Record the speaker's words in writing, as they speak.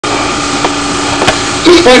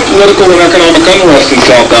Despite political and economic unrest in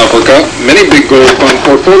South Africa, many big gold fund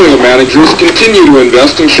portfolio managers continue to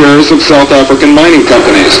invest in shares of South African mining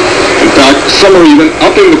companies. In fact, some are even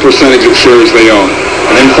upping the percentage of shares they own.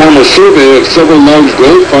 An informal survey of several large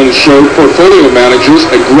gold funds showed portfolio managers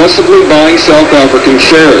aggressively buying South African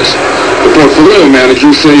shares. The portfolio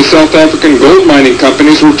managers say South African gold mining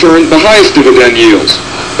companies return the highest dividend yields.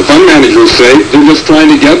 The fund managers say they're just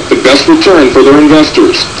trying to get the best return for their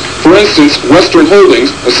investors. For instance, Western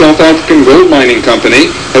Holdings, a South African gold mining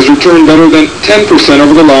company, has returned better than 10%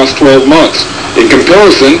 over the last 12 months. In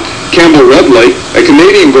comparison, Campbell Red Lake, a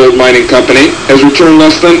Canadian gold mining company, has returned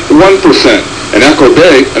less than 1%. And Echo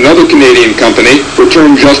Bay, another Canadian company,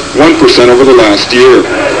 returned just 1% over the last year.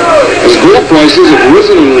 As gold prices have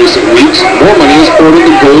risen in recent weeks, more money is poured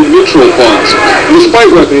into gold mutual funds. And despite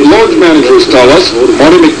what large managers tell us,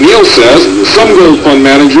 Marty McNeil says some gold fund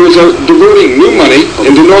managers are diverting new money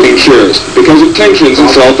into Northern shares because of tensions in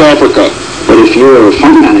South Africa. But if you're a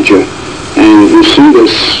fund manager and you see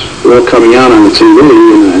this all coming out on the TV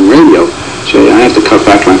and radio, say, I have to cut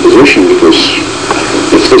back my position because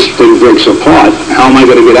if this thing breaks apart, how am I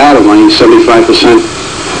going to get out of my 75%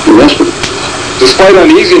 investment? Despite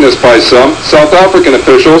uneasiness by some, South African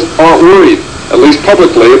officials aren't worried, at least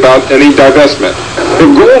publicly, about any divestment. If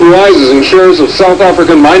gold rises and shares of South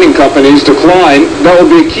African mining companies decline, that will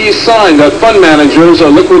be a key sign that fund managers are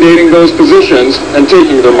liquidating those positions and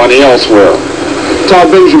taking their money elsewhere. Todd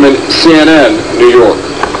Benjamin, CNN, New York.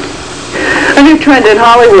 A new trend in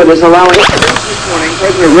Hollywood is allowing... This morning,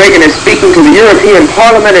 President Reagan is speaking to the European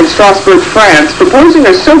Parliament in Strasbourg, France, proposing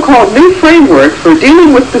a so-called new framework for dealing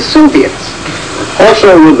with the Soviets.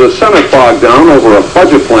 Also, with the Senate bogged down over a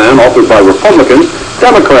budget plan offered by Republicans,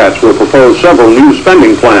 Democrats will propose several new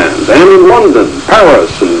spending plans. And in London,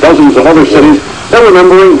 Paris, and dozens of other cities, they're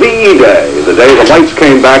remembering VE Day, the day the lights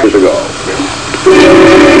came back years ago.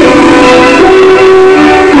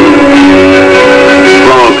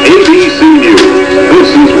 From ABC News, this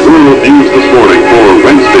is World News This Morning for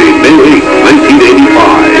Wednesday, May 8,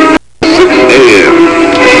 1985. 6 a.m.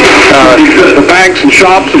 The banks and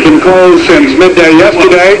shops have been closed since midday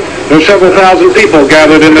yesterday. There are several thousand people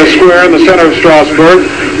gathered in the square in the center of Strasbourg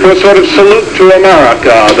for a sort of salute to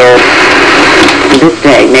America. This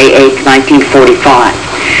day, May 8, 1945.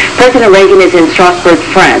 President Reagan is in Strasbourg,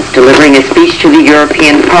 France, delivering a speech to the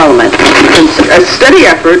European Parliament. A steady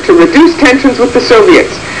effort to reduce tensions with the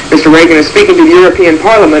Soviets. Mr. Reagan is speaking to the European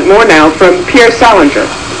Parliament. More now from Pierre Salinger.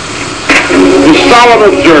 The solemn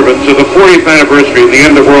observance of the 40th anniversary of the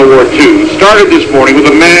end of World War II started this morning with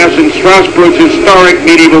a mass in Strasbourg's historic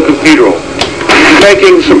medieval cathedral,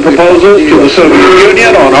 making some proposals to the Soviet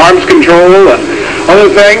Union on arms control and other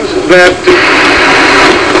things that...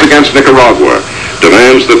 Against Nicaragua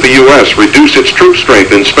demands that the U.S. reduce its troop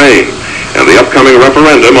strength in Spain and the upcoming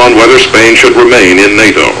referendum on whether Spain should remain in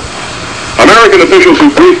NATO. American officials who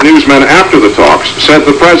briefed newsmen after the talks said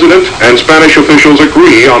the president and Spanish officials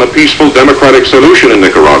agree on a peaceful democratic solution in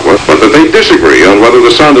Nicaragua, but that they disagree on whether the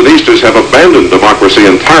Sandinistas have abandoned democracy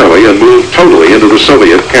entirely and moved totally into the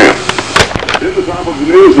Soviet camp. At the top of the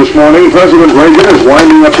news this morning, President Reagan is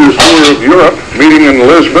winding up his tour of Europe, meeting in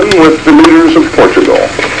Lisbon with the leaders of Portugal.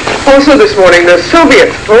 Also this morning, the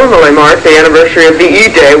Soviets formally marked the anniversary of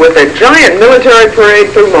VE Day with a giant military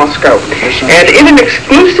parade through Moscow. And in an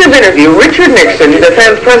exclusive interview, Richard Nixon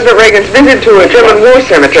defends President Reagan's visit to a German war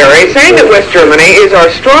cemetery, saying that West Germany is our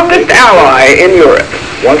strongest ally in Europe.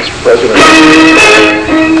 Once President...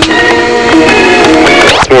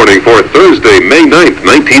 Morning for Thursday, May 9th,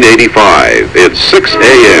 1985. It's 6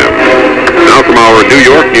 a.m. Now from our New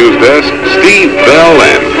York news desk, Steve Bell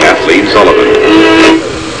and Kathleen Sullivan.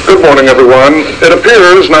 Good morning, everyone. It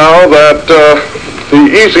appears now that the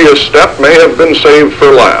easiest step may have been saved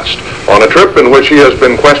for last. On a trip in which he has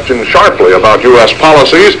been questioned sharply about U.S.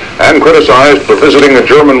 policies and criticized for visiting a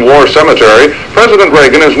German war cemetery, President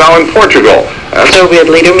Reagan is now in Portugal. Soviet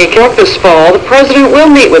leader Mikhail this fall, the president will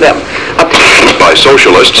meet with him. By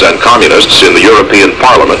socialists and communists in the European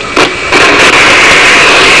Parliament.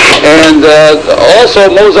 And also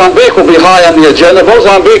Mozambique will be high on the agenda.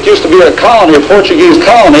 Mozambique used to be a colony, a Portuguese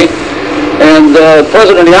colony, and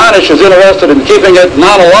President Yanis is interested in keeping it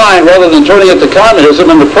non-aligned rather than turning it to communism,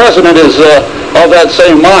 and the president is of that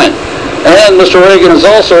same mind. And Mr. Reagan is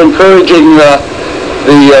also encouraging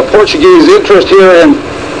the Portuguese interest here in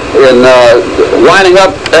lining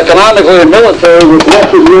up economically and military with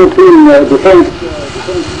Western European defense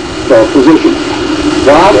positions.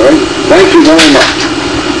 Bob, thank you very much.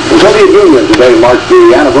 The Soviet Union today marks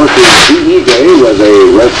the anniversary of VE Day with a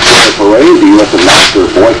red square parade. The U.S.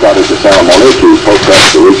 ambassador boycotted the ceremony to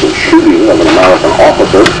protest the recent shooting of an American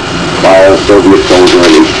officer by Soviet soldier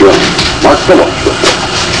in his journey. Mark Phillips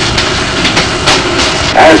reports.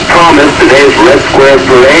 As promised, today's Red Square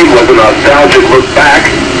Parade was a nostalgic look back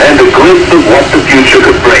and a glimpse of what the future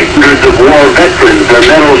could bring. Hundreds of war veterans, their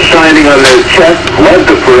medals shining on their chests, led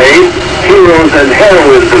the parade, heroes and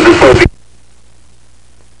heroines of the Soviet